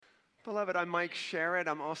Beloved, I'm Mike Sherritt.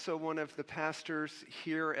 I'm also one of the pastors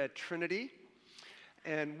here at Trinity.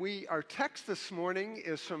 And our text this morning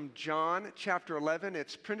is from John chapter 11.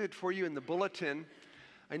 It's printed for you in the bulletin.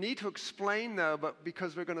 I need to explain, though, but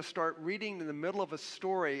because we're going to start reading in the middle of a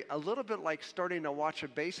story, a little bit like starting to watch a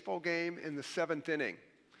baseball game in the seventh inning.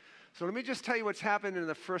 So let me just tell you what's happened in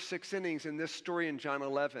the first 6 innings in this story in John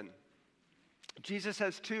 11. Jesus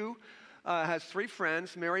has three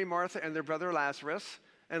friends, Mary, Martha, and their brother Lazarus.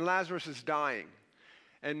 And Lazarus is dying.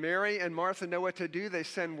 And Mary and Martha know what to do. They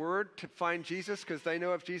send word to find Jesus because they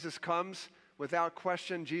know if Jesus comes, without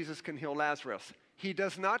question, Jesus can heal Lazarus. He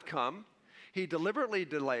does not come. He deliberately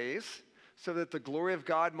delays so that the glory of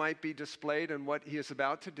God might be displayed in what he is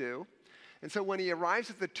about to do. And so when he arrives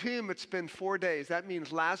at the tomb, it's been 4 days. That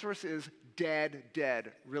means Lazarus is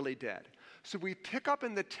dead, really dead. So we pick up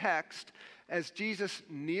in the text as Jesus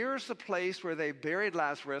nears the place where they buried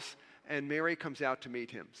Lazarus, and Mary comes out to meet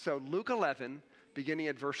him. So Luke 11, beginning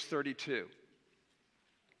at verse 32.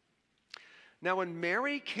 Now when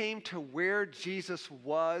Mary came to where Jesus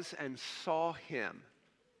was and saw him,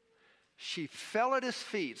 she fell at his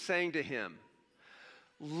feet, saying to him,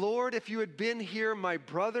 "Lord, if you had been here, my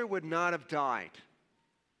brother would not have died."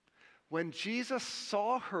 When Jesus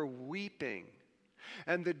saw her weeping,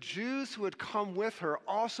 and the Jews who had come with her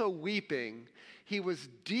also weeping, he was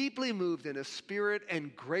deeply moved in his spirit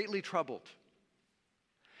and greatly troubled.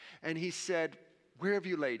 And he said, "Where have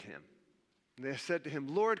you laid him?" And they said to him,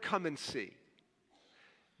 "Lord, come and see."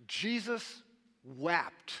 Jesus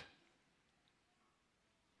wept.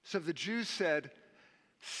 So the Jews said,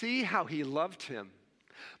 "See how he loved him."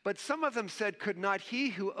 But some of them said, "Could not he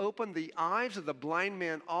who opened the eyes of the blind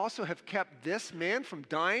man also have kept this man from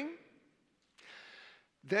dying?"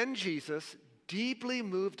 Then Jesus, deeply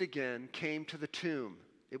moved again, came to the tomb.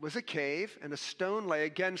 It was a cave, and a stone lay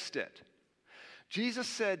against it. Jesus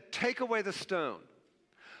said, "Take away the stone."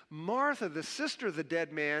 Martha, the sister of the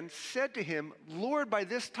dead man, said to him, "Lord, by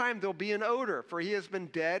this time there'll be an odor, for he has been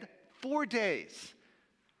dead 4 days."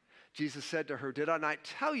 Jesus said to her, "Did I not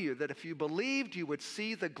tell you that if you believed, you would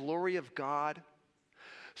see the glory of God?"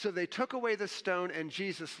 So they took away the stone, and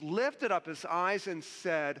Jesus lifted up his eyes and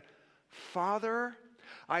said, "Father,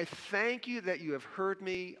 I thank you that you have heard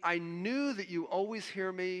me. I knew that you always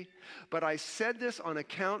hear me, but I said this on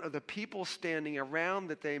account of the people standing around,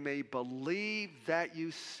 that they may believe that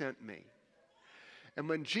you sent me." And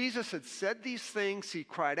when Jesus had said these things, he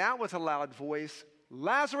cried out with a loud voice,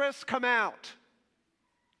 "Lazarus, come out!"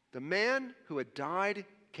 The man who had died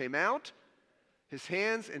came out, his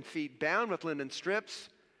hands and feet bound with linen strips,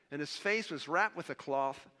 and his face was wrapped with a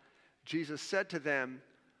cloth. Jesus said to them,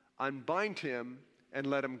 "Unbind him and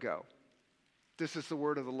let him go." This is the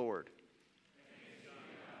word of the Lord.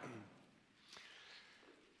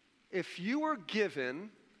 If you were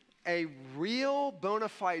given a real bona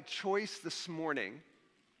fide choice this morning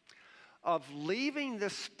of leaving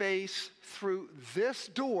this space through this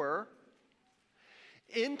door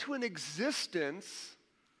into an existence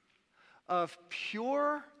of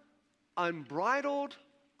pure, unbridled,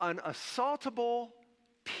 unassaultable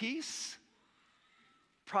peace,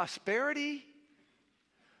 prosperity,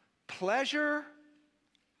 pleasure,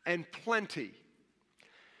 and plenty.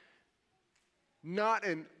 Not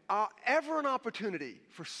ever an opportunity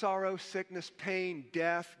for sorrow, sickness, pain,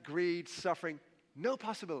 death, greed, suffering. No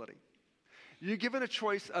possibility. You're given a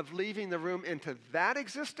choice of leaving the room into that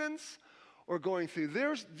existence or going through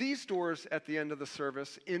these doors at the end of the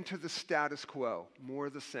service into the status quo, more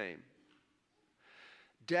the same.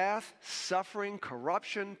 Death, suffering,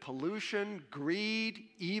 corruption, pollution, greed,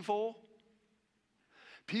 evil,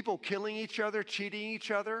 people killing each other, cheating each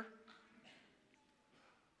other.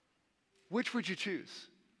 Which would you choose?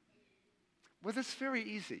 Well, it's very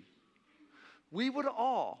easy. We would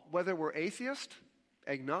all, whether we're atheist,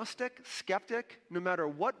 agnostic, skeptic, no matter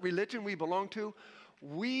what religion we belong to,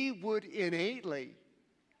 we would innately,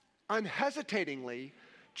 unhesitatingly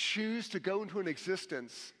choose to go into an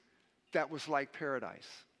existence that was like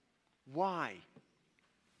paradise. Why?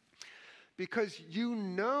 Because you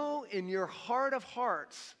know in your heart of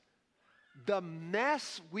hearts, the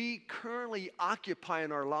mess we currently occupy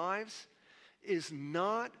in our lives is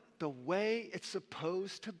not the way it's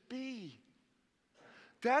supposed to be.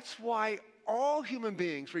 That's why all human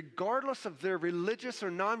beings, regardless of their religious or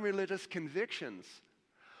non-religious convictions,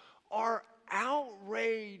 are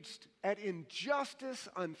outraged at injustice,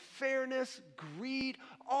 unfairness, greed,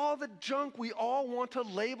 all the junk we all want to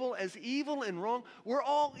label as evil and wrong. We're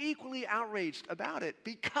all equally outraged about it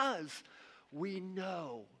because we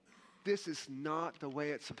know this is not the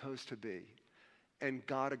way it's supposed to be, and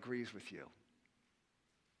God agrees with you.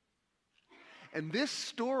 And this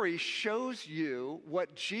story shows you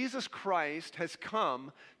what Jesus Christ has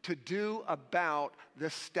come to do about the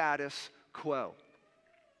status quo.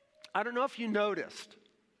 I don't know if you noticed,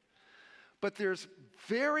 but there's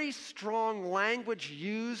very strong language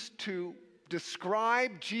used to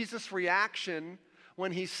describe Jesus' reaction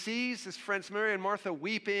when he sees his friends Mary and Martha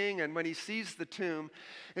weeping and when he sees the tomb.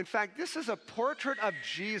 In fact, this is a portrait of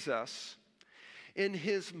Jesus in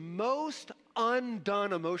his most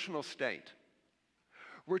undone emotional state.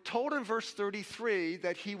 We're told in verse 33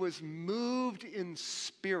 that he was moved in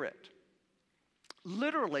spirit.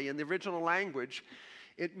 Literally, in the original language,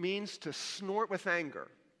 it means to snort with anger.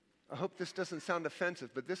 I hope this doesn't sound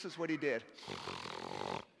offensive, but this is what he did.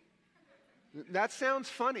 That sounds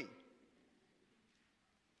funny.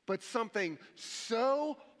 But something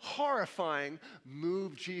so horrifying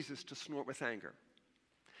moved Jesus to snort with anger.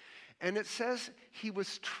 And it says he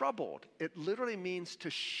was troubled. It literally means to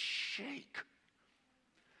shake.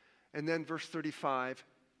 And then verse 35,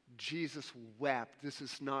 Jesus wept. This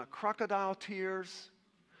is not crocodile tears.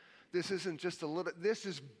 This isn't just a little, this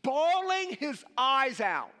is bawling his eyes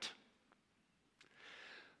out.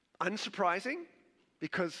 Unsurprising,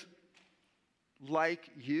 because like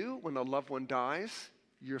you, when a loved one dies,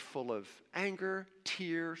 you're full of anger,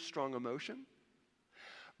 tears, strong emotion.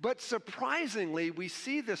 But surprisingly, we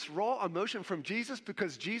see this raw emotion from Jesus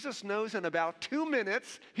because Jesus knows in about 2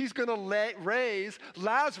 minutes he's going to raise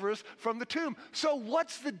Lazarus from the tomb. So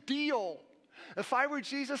what's the deal? If I were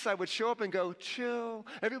Jesus, I would show up and go, chill,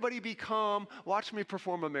 everybody be calm, watch me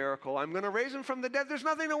perform a miracle. I'm going to raise him from the dead. There's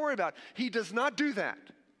nothing to worry about. He does not do that.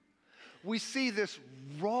 We see this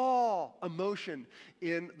raw emotion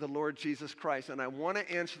in the Lord Jesus Christ. And I want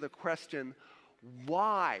to answer the question,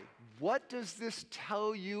 why? What does this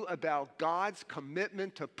tell you about God's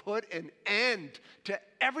commitment to put an end to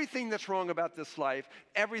everything that's wrong about this life,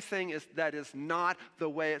 everything that is not the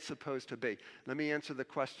way it's supposed to be? Let me answer the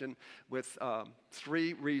question with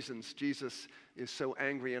 3 reasons Jesus is so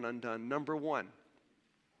angry and undone. Number 1,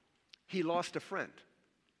 he lost a friend.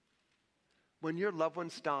 When your loved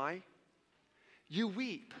ones die, you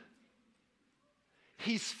weep.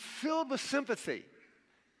 He's filled with sympathy.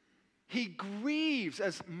 He grieves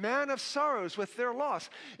as man of sorrows with their loss.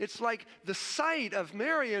 It's like the sight of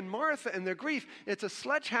Mary and Martha and their grief. It's a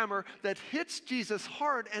sledgehammer that hits Jesus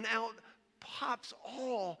hard, and out pops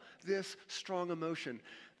all this strong emotion.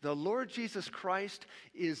 The Lord Jesus Christ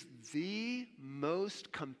is the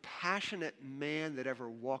most compassionate man that ever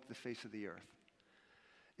walked the face of the earth.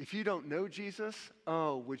 If you don't know Jesus,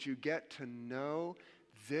 would you get to know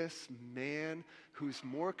this man who's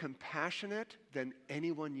more compassionate than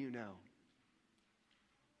anyone you know?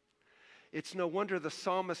 It's no wonder the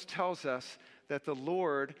psalmist tells us that the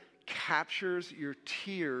Lord captures your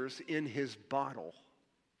tears in his bottle.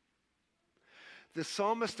 The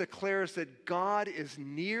psalmist declares that God is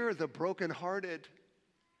near the brokenhearted.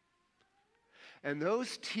 And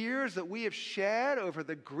those tears that we have shed over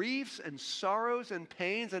the griefs and sorrows and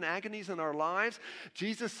pains and agonies in our lives,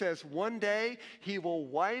 Jesus says one day he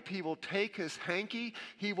will take his hanky,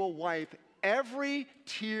 he will wipe every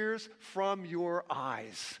tears from your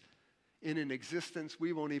eyes. In an existence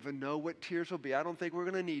we won't even know what tears will be. I don't think we're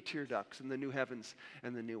going to need tear ducts in the new heavens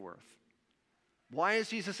and the new earth. Why is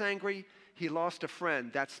Jesus angry? He lost a friend.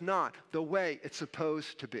 That's not the way it's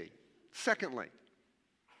supposed to be. Secondly,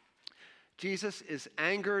 Jesus is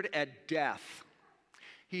angered at death.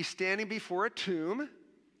 He's standing before a tomb.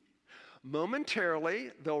 Momentarily,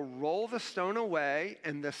 they'll roll the stone away,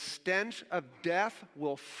 and the stench of death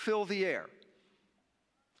will fill the air.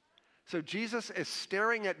 So Jesus is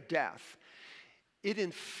staring at death. It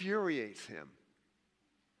infuriates him.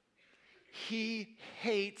 He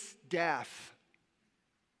hates death.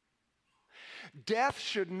 Death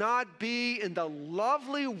should not be in the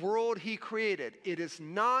lovely world he created. It is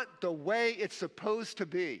not the way it's supposed to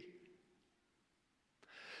be.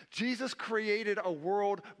 Jesus created a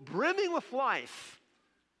world brimming with life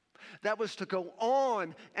that was to go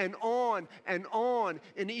on and on and on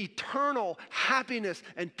in eternal happiness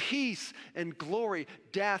and peace and glory.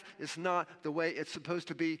 Death is not the way it's supposed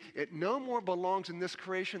to be. It no more belongs in this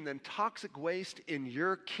creation than toxic waste in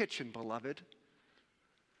your kitchen, beloved.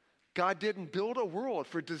 God didn't build a world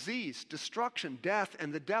for disease, destruction, death,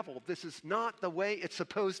 and the devil. This is not the way it's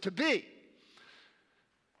supposed to be.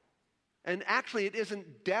 And actually, it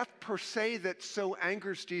isn't death per se that so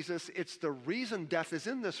angers Jesus. It's the reason death is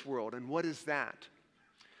in this world. And what is that?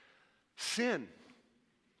 Sin.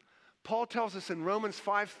 Paul tells us in Romans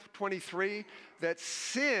 5:23 that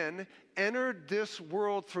sin entered this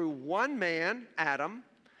world through one man, Adam,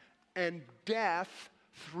 and death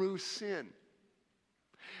through sin.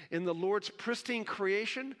 In the Lord's pristine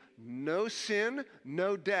creation, no sin,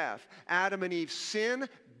 no death. Adam and Eve sin,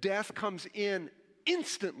 death comes in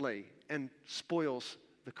instantly and spoils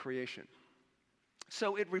the creation.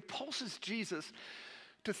 So it repulses Jesus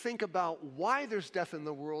to think about why there's death in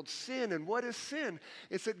the world, sin, and what is sin?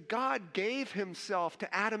 It's that God gave himself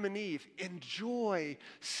to Adam and Eve. Enjoy,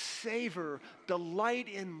 savor, delight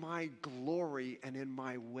in my glory and in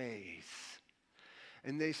my ways.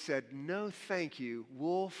 And they said, no, thank you.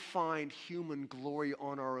 We'll find human glory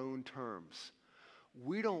on our own terms.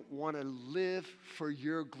 We don't want to live for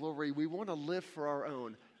your glory. We want to live for our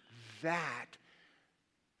own. That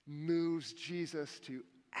moves Jesus to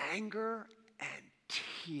anger and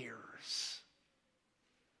tears.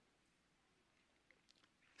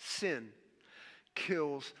 Sin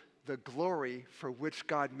kills the glory for which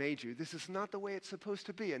God made you. This is not the way it's supposed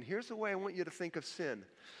to be. And here's the way I want you to think of sin.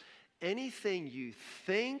 Anything you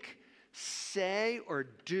think, say, or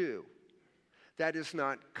do that is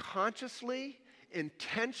not consciously,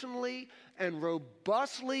 intentionally, and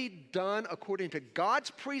robustly done according to God's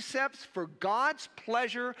precepts, for God's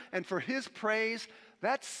pleasure, and for his praise,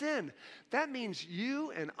 that's sin. That means you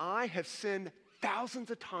and I have sinned thousands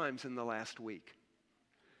of times in the last week.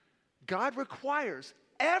 God requires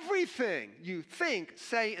everything you think,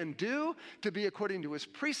 say, and do to be according to his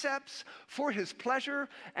precepts, for his pleasure,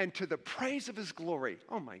 and to the praise of his glory.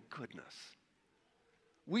 Oh my goodness.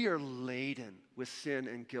 We are laden with sin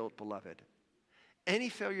and guilt, beloved. Any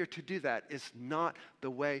failure to do that is not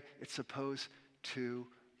the way it's supposed to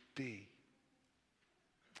be.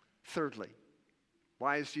 Thirdly,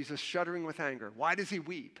 why is Jesus shuddering with anger? Why does he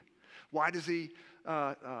weep? Why does he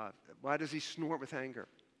snort with anger?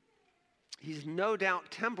 He's no doubt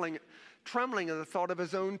trembling at the thought of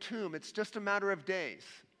his own tomb. It's just a matter of days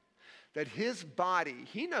that his body,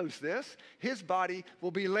 he knows this, his body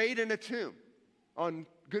will be laid in a tomb on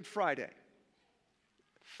Good Friday,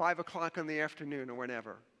 5 o'clock in the afternoon or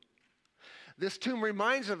whenever. This tomb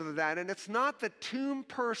reminds him of that, and it's not the tomb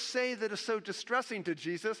per se that is so distressing to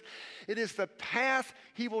Jesus. It is the path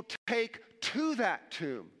he will take to that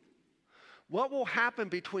tomb. What will happen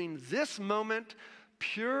between this moment,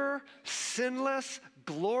 pure, sinless,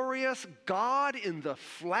 glorious God in the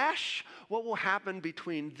flesh? What will happen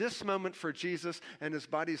between this moment for Jesus and his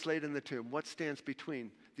body's laid in the tomb? What stands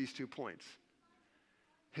between these 2 points?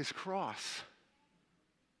 His cross.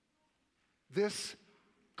 This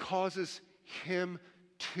causes him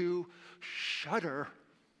to shudder,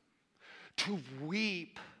 to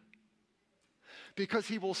weep, because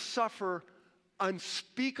he will suffer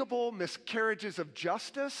unspeakable miscarriages of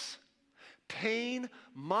justice, pain,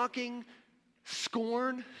 mocking,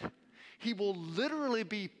 scorn. He will literally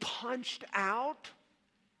be punched out.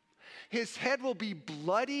 His head will be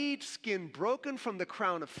bloodied, skin broken from the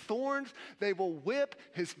crown of thorns. They will whip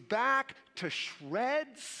his back to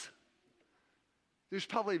shreds. There's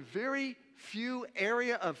probably very few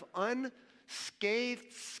area of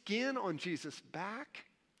unscathed skin on Jesus' back.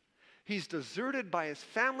 He's deserted by his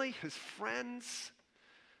family, his friends.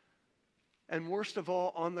 And worst of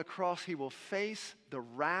all, on the cross, he will face the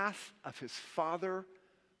wrath of his Father,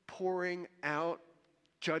 pouring out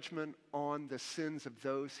judgment on the sins of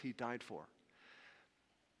those he died for.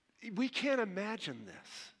 We can't imagine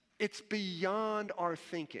this. It's beyond our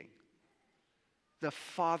thinking. The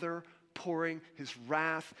Father pouring his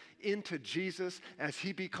wrath into Jesus as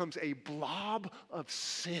he becomes a blob of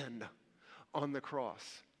sin on the cross.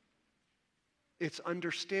 It's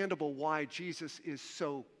understandable why Jesus is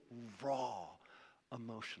so raw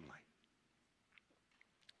emotionally.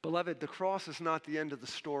 Beloved, the cross is not the end of the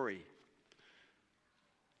story.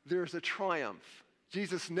 There's a triumph.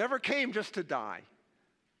 Jesus never came just to die.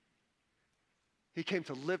 He came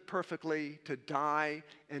to live perfectly, to die,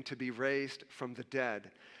 and to be raised from the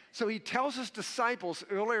dead. So he tells his disciples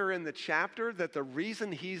earlier in the chapter that the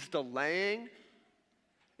reason he's delaying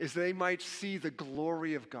is they might see the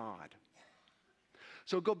glory of God.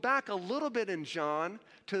 So go back a little bit in John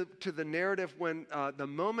to the narrative when the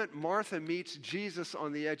moment Martha meets Jesus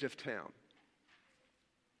on the edge of town.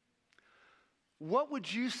 What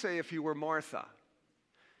would you say if you were Martha?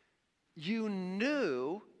 You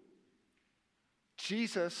knew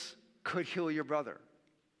Jesus could heal your brother.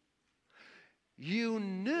 You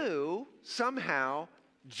knew somehow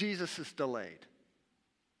Jesus is delayed.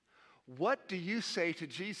 What do you say to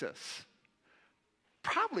Jesus?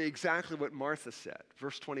 Probably exactly what Martha said.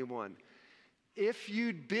 Verse 21. If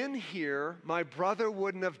you'd been here, my brother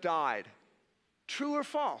wouldn't have died. True or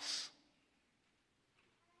false?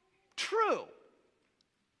 True.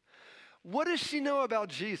 What does she know about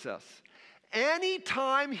Jesus?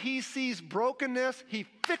 Anytime he sees brokenness, he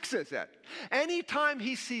fixes it. Anytime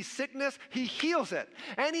he sees sickness, he heals it.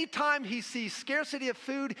 Anytime he sees scarcity of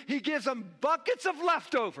food, he gives them buckets of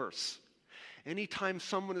leftovers. Anytime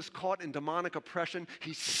someone is caught in demonic oppression,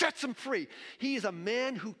 he sets them free. He is a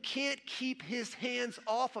man who can't keep his hands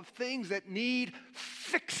off of things that need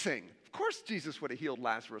fixing. Of course, Jesus would have healed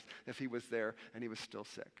Lazarus if he was there and he was still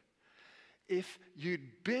sick. If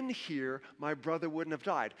you'd been here, my brother wouldn't have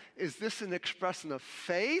died. Is this an expression of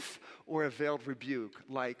faith or a veiled rebuke?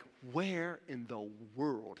 Like, where in the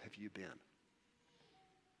world have you been?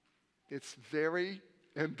 It's very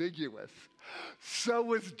ambiguous. So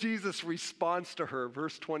was Jesus' response to her,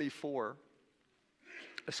 verse 23.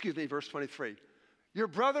 Your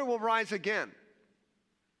brother will rise again.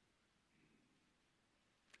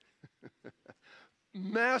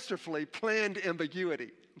 Masterfully planned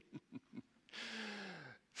ambiguity.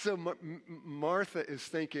 So Martha is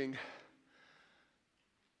thinking,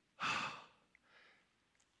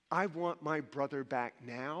 I want my brother back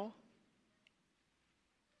now.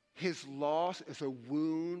 His loss is a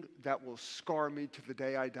wound that will scar me to the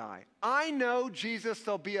day I die. I know, Jesus,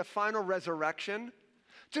 there'll be a final resurrection.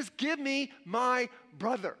 Just give me my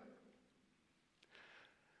brother.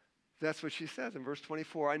 That's what she says in verse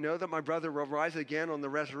 24. I know that my brother will rise again on the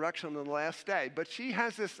resurrection on the last day. But she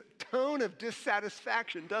has this tone of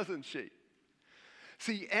dissatisfaction, doesn't she?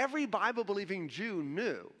 See, every Bible-believing Jew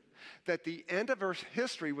knew that the end of Earth's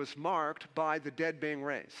history was marked by the dead being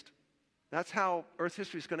raised. That's how Earth's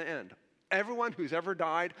history is going to end. Everyone who's ever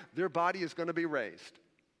died, their body is going to be raised.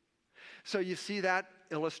 So you see that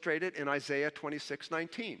illustrated in Isaiah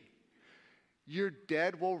 26:19. Your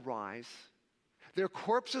dead will rise. Their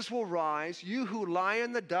corpses will rise. You who lie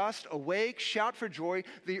in the dust, awake, shout for joy.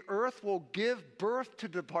 The earth will give birth to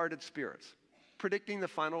departed spirits, predicting the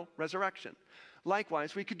final resurrection.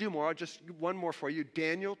 Likewise, we could do more. I'll just one more for you.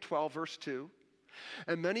 Daniel 12, verse 2.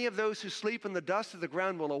 And many of those who sleep in the dust of the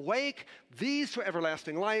ground will awake, these to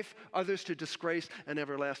everlasting life, others to disgrace and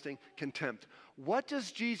everlasting contempt. What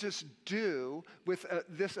does Jesus do with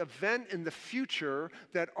this event in the future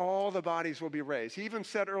that all the bodies will be raised? He even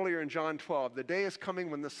said earlier in John 12, the day is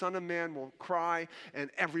coming when the Son of Man will cry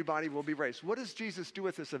and everybody will be raised. What does Jesus do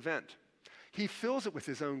with this event? He fills it with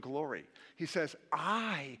his own glory. He says,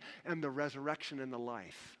 I am the resurrection and the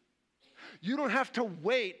life. You don't have to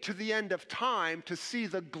wait to the end of time to see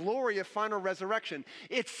the glory of final resurrection.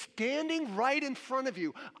 It's standing right in front of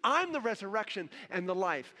you. I'm the resurrection and the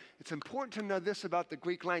life. It's important to know this about the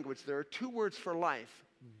Greek language. There are two words for life.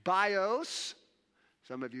 Bios.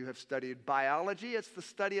 Some of you have studied biology. It's the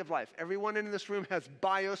study of life. Everyone in this room has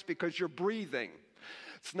bios because you're breathing.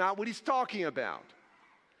 It's not what he's talking about.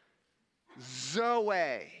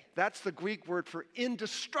 Zoe. That's the Greek word for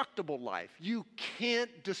indestructible life. You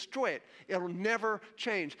can't destroy it. It'll never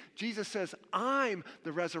change. Jesus says, I'm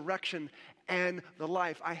the resurrection and the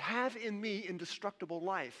life. I have in me indestructible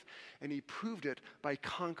life. And he proved it by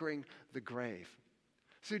conquering the grave.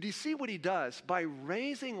 So do you see what he does? By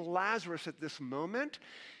raising Lazarus at this moment,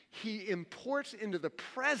 he imports into the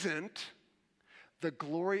present the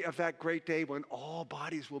glory of that great day when all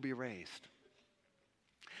bodies will be raised.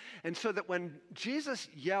 And so that when Jesus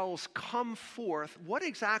yells, come forth, what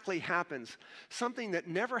exactly happens? Something that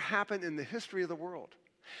never happened in the history of the world.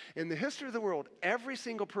 In the history of the world, every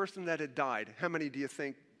single person that had died, how many do you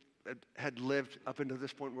think had lived up until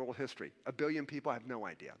this point in world history? 1 billion people? I have no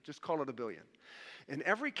idea. Just call it 1 billion. In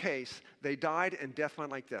every case, they died and death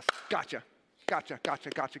went like this. Gotcha. Gotcha,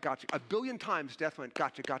 gotcha, gotcha, gotcha. 1 billion times death went,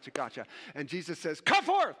 gotcha, gotcha, gotcha. And Jesus says, come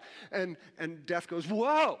forth! And death goes,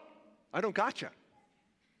 whoa, I don't gotcha.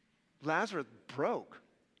 Lazarus broke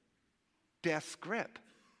death's grip.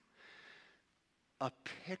 A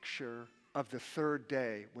picture of the third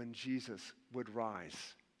day when Jesus would rise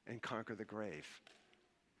and conquer the grave.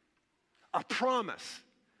 A promise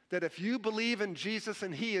that if you believe in Jesus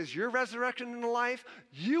and he is your resurrection and life,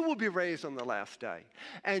 you will be raised on the last day.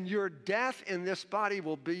 And your death in this body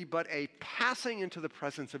will be but a passing into the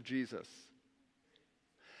presence of Jesus.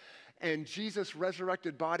 And Jesus'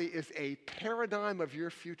 resurrected body is a paradigm of your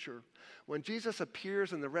future. When Jesus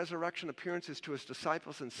appears in the resurrection appearances to his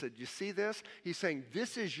disciples and said, you see this? He's saying,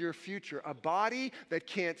 this is your future. A body that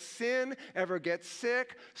can't sin, ever get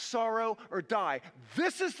sick, sorrow, or die.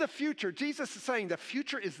 This is the future. Jesus is saying the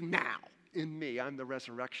future is now in me. I'm the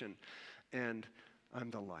resurrection and I'm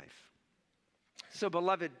the life. So,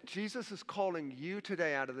 beloved, Jesus is calling you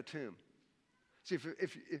today out of the tomb. See,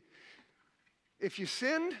 if you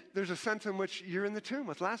sinned, there's a sense in which you're in the tomb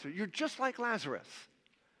with Lazarus. You're just like Lazarus.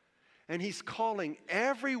 And he's calling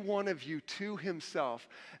every one of you to himself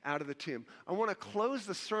out of the tomb. I want to close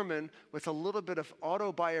the sermon with a little bit of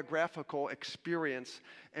autobiographical experience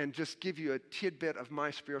and just give you a tidbit of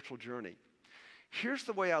my spiritual journey. Here's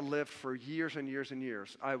the way I lived for years and years and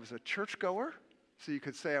years. I was a churchgoer, so you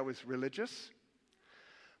could say I was religious.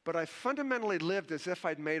 But I fundamentally lived as if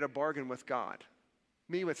I'd made a bargain with God.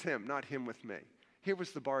 Me with him, not him with me. Here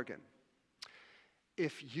was the bargain.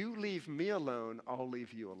 If you leave me alone, I'll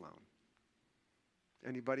leave you alone.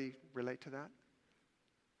 Anybody relate to that?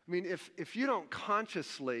 I mean, if you don't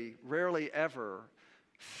consciously, rarely ever,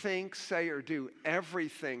 think, say, or do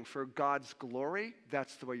everything for God's glory,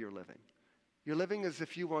 that's the way you're living. You're living as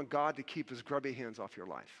if you want God to keep his grubby hands off your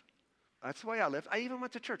life. That's the way I lived. I even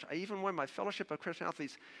went to church. I even wore my Fellowship of Christian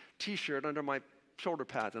Athletes t-shirt under my shoulder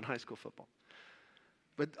pads in high school football.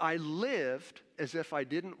 But I lived as if I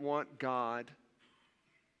didn't want God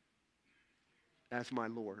as my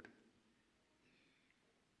Lord.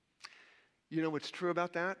 You know what's true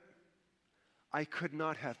about that? I could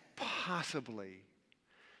not have possibly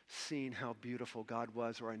seen how beautiful God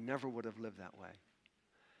was, or I never would have lived that way.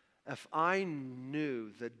 If I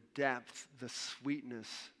knew the depth, the sweetness,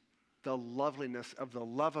 the loveliness of the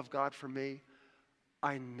love of God for me,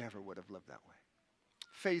 I never would have lived that way.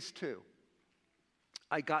 Phase 2,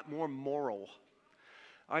 I got more moral.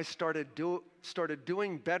 I started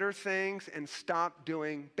doing better things and stopped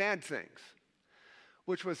doing bad things,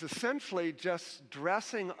 which was essentially just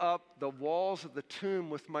dressing up the walls of the tomb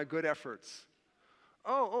with my good efforts.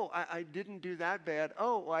 I didn't do that bad.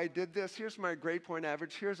 I did this. Here's my grade point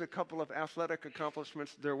average. Here's a couple of athletic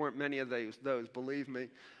accomplishments. There weren't many of those, believe me.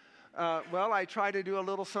 I tried to do a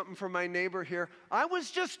little something for my neighbor here. I was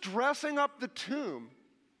just dressing up the tomb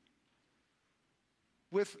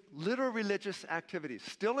with little religious activities,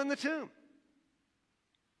 still in the tomb.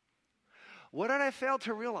 What did I fail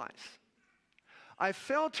to realize? I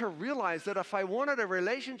failed to realize that if I wanted a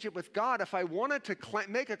relationship with God, if I wanted to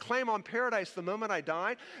make a claim on paradise the moment I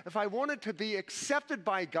died, if I wanted to be accepted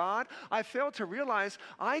by God, I failed to realize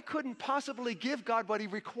I couldn't possibly give God what he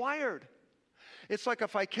required. It's like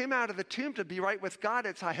if I came out of the tomb to be right with God,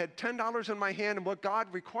 I had $10 in my hand and what God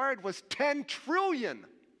required was 10 trillion.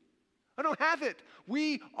 I don't have it.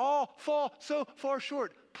 We all fall so far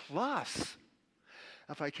short. Plus,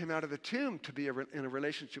 if I came out of the tomb to be in a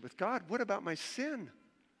relationship with God, what about my sin?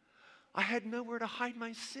 I had nowhere to hide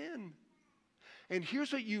my sin. And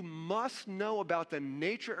here's what you must know about the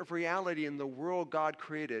nature of reality in the world God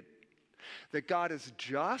created. That God is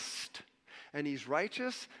just and he's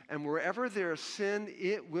righteous, and wherever there is sin,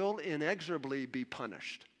 it will inexorably be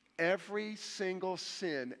punished. Every single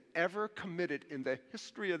sin ever committed in the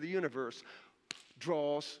history of the universe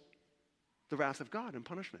draws the wrath of God and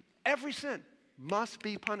punishment. Every sin must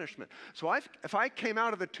be punishment. So if I came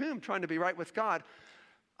out of the tomb trying to be right with God,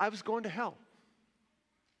 I was going to hell.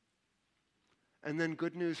 And then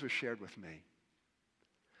good news was shared with me.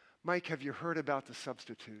 Mike, have you heard about the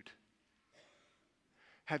substitute?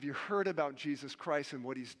 Have you heard about Jesus Christ and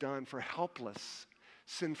what he's done for helpless,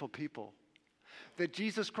 sinful people? That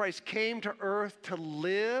Jesus Christ came to earth to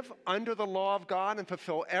live under the law of God and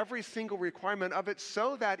fulfill every single requirement of it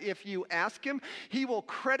so that if you ask him, he will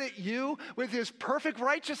credit you with his perfect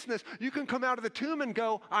righteousness. You can come out of the tomb and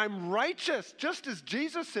go, I'm righteous, just as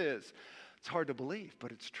Jesus is. It's hard to believe,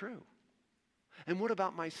 but it's true. And what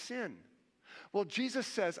about my sin? Well, Jesus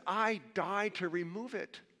says, I died to remove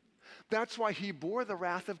it. That's why he bore the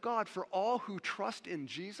wrath of God. For all who trust in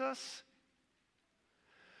Jesus,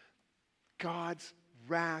 God's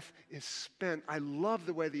wrath is spent. I love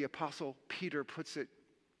the way the Apostle Peter puts it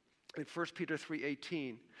in 1 Peter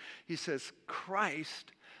 3:18. He says,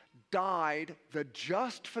 Christ died the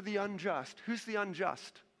just for the unjust. Who's the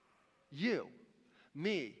unjust? You,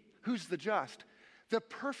 me. Who's the just? The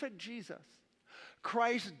perfect Jesus.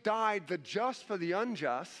 Christ died the just for the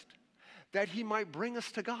unjust that he might bring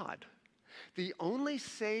us to God. The only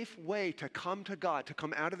safe way to come to God, to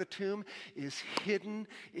come out of the tomb, is hidden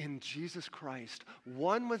in Jesus Christ.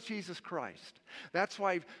 One with Jesus Christ. That's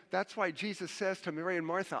why Jesus says to Mary and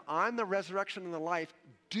Martha, I'm the resurrection and the life.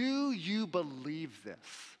 Do you believe this?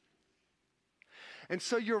 And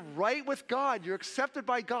so you're right with God. You're accepted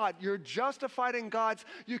by God. You're justified in God's.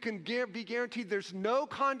 You can be guaranteed there's no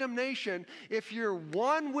condemnation if you're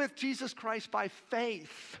one with Jesus Christ by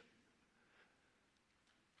faith.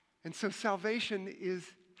 And so salvation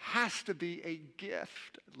has to be a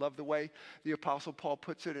gift. I love the way the Apostle Paul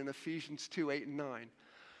puts it in Ephesians 2:8 and 9.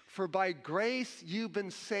 For by grace you've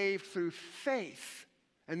been saved through faith.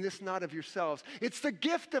 and this not of yourselves. It's the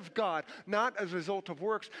gift of God, not as a result of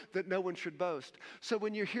works, that no one should boast. So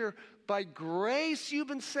when you hear, by grace you've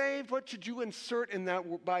been saved, what should you insert in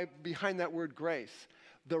that behind that word grace?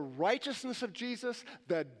 The righteousness of Jesus,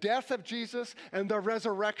 the death of Jesus, and the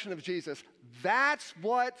resurrection of Jesus. That's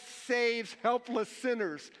what saves helpless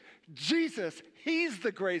sinners. Jesus, he's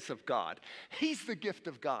the grace of God. He's the gift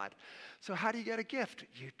of God. So how do you get a gift?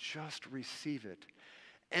 You just receive it.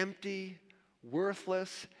 Empty,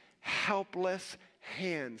 worthless, helpless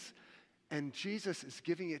hands. And Jesus is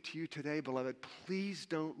giving it to you today, beloved. Please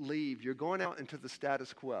don't leave. You're going out into the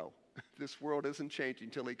status quo. This world isn't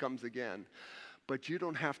changing till he comes again. But you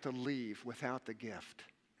don't have to leave without the gift.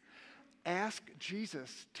 Ask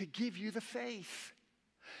Jesus to give you the faith.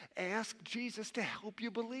 Ask Jesus to help you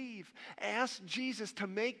believe. Ask Jesus to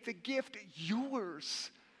make the gift yours.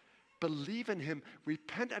 Believe in him.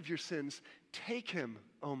 Repent of your sins. Take him,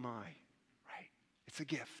 oh my. Right? It's a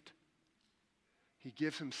gift. He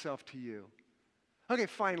gives himself to you. Okay,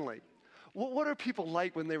 finally, what are people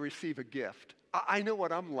like when they receive a gift? I know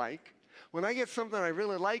what I'm like. When I get something I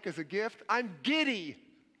really like as a gift, I'm giddy.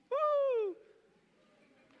 Woo!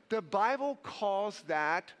 The Bible calls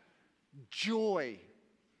that joy.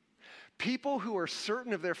 People who are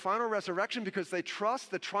certain of their final resurrection because they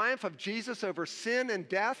trust the triumph of Jesus over sin and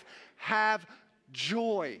death have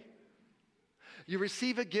joy. You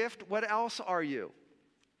receive a gift, what else are you?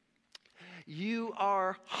 You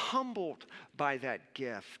are humbled by that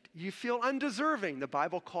gift. You feel undeserving. The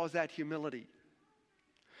Bible calls that humility.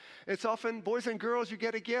 It's often, boys and girls, you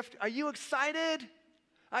get a gift. Are you excited?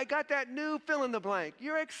 I got that new fill in the blank.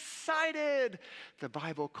 You're excited. The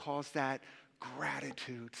Bible calls that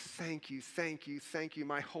gratitude. Thank you, thank you, thank you.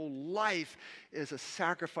 My whole life is a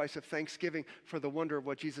sacrifice of thanksgiving for the wonder of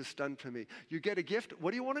what Jesus has done for me. You get a gift.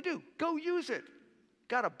 What do you want to do? Go use it.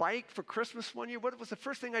 Got a bike for Christmas one year. What was the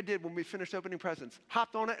first thing I did when we finished opening presents?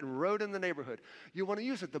 Hopped on it and rode in the neighborhood. You want to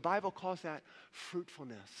use it. The Bible calls that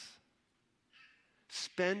fruitfulness.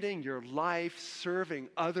 Spending your life serving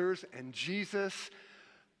others and Jesus,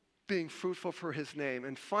 being fruitful for his name.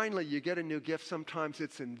 And finally, you get a new gift. Sometimes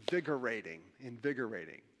it's invigorating.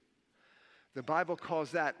 The Bible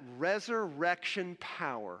calls that resurrection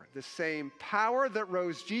power. The same power that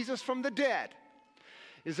rose Jesus from the dead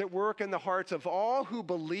is at work in the hearts of all who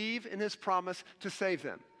believe in his promise to save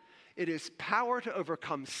them. It is power to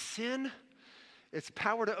overcome sin. It's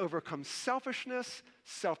power to overcome selfishness,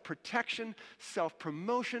 self-protection,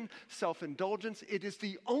 self-promotion, self-indulgence. It is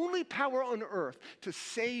the only power on earth to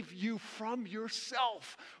save you from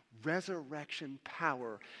yourself. Resurrection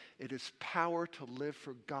power. It is power to live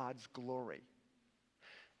for God's glory.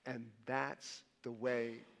 And that's the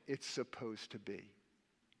way it's supposed to be.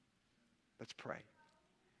 Let's pray.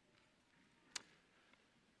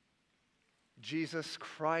 Jesus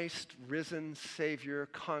Christ, risen Savior,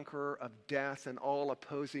 conqueror of death and all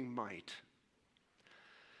opposing might,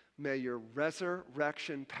 may your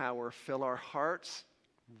resurrection power fill our hearts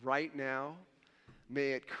right now.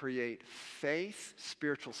 May it create faith,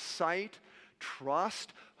 spiritual sight,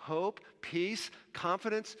 trust, hope, peace,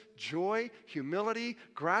 confidence, joy, humility,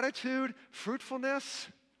 gratitude, fruitfulness.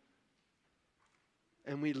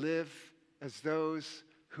 And we live as those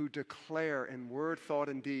who declare in word, thought,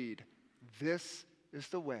 and deed, this is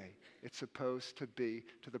the way it's supposed to be,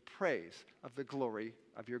 to the praise of the glory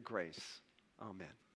of your grace. Amen.